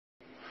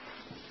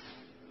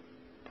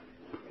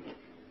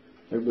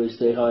Everybody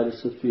say hi to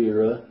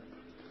Safira.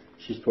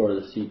 She's part of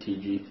the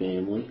CTG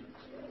family.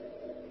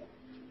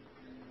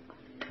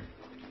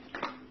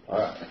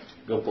 Alright,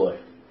 go play.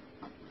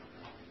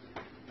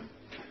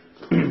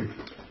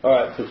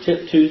 Alright, for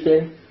Tip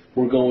Tuesday,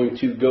 we're going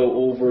to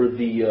go over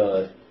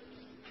the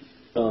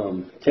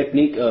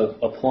technique of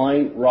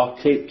applying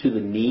RockTape to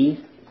the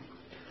knee.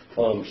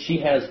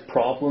 She has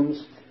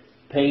problems,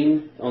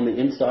 pain on the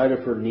inside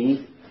of her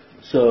knee,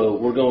 so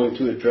we're going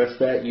to address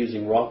that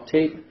using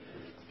RockTape.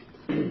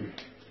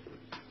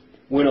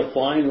 When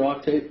applying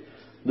RockTape,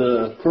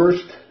 the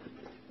first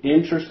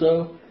inch or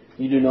so,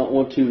 you do not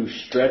want to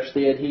stretch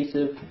the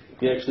adhesive.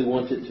 You actually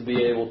want it to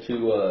be able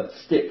to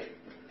stick.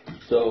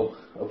 So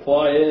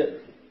apply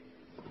it,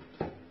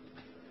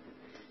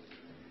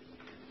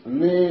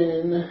 and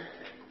then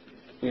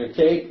you're going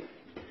to take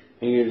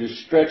and you're going to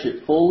just stretch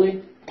it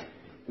fully,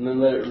 and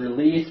then let it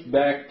release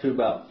back to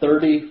about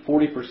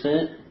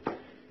 30–40%.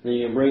 Then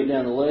you can bring it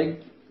down the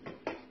leg,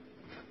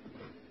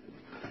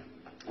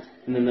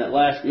 and then that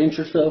last inch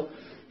or so,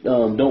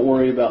 don't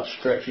worry about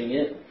stretching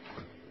it.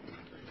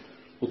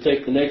 We'll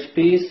take the next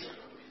piece.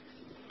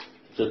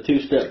 It's a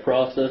two-step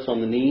process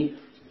on the knee.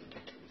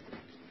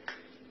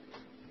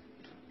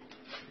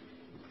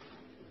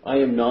 I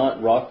am not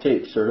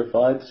RockTape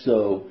certified,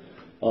 so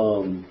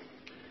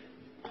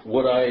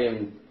what I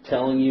am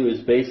telling you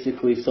is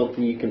basically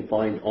something you can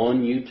find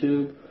on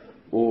YouTube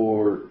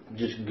or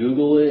just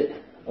Google it.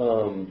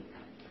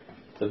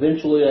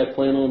 Eventually I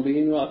plan on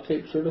being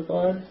RockTape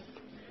certified.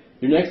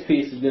 Your next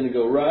piece is going to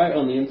go right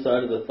on the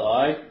inside of the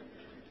thigh,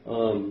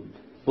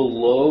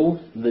 below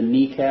the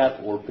kneecap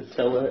or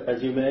patella,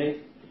 as you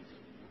may.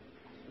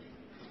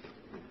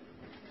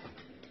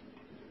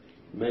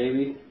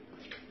 Maybe.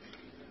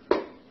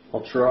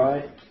 I'll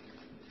try.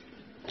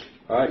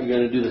 Alright, you're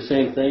going to do the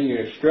same thing. You're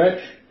going to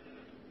stretch,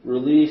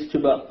 release to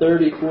about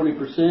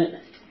 30–40%,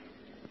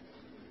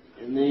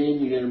 and then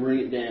you're going to bring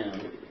it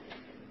down.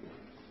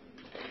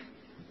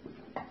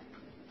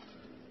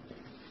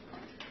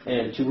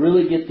 And to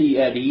really get the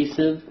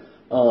adhesive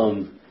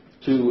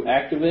to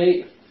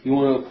activate, you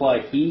want to apply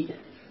heat.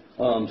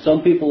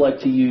 Some people like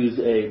to use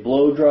a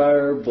blow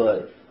dryer,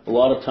 but a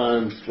lot of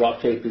times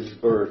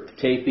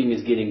taping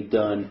is getting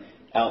done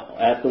out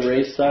at the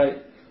race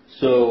site.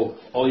 So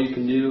all you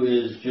can do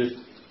is just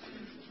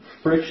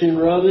friction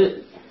rub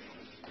it,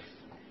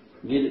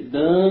 get it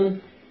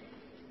done,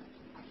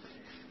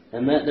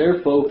 and that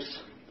there,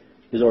 folks,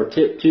 is our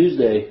Tip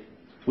Tuesday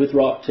with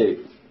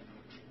RockTape.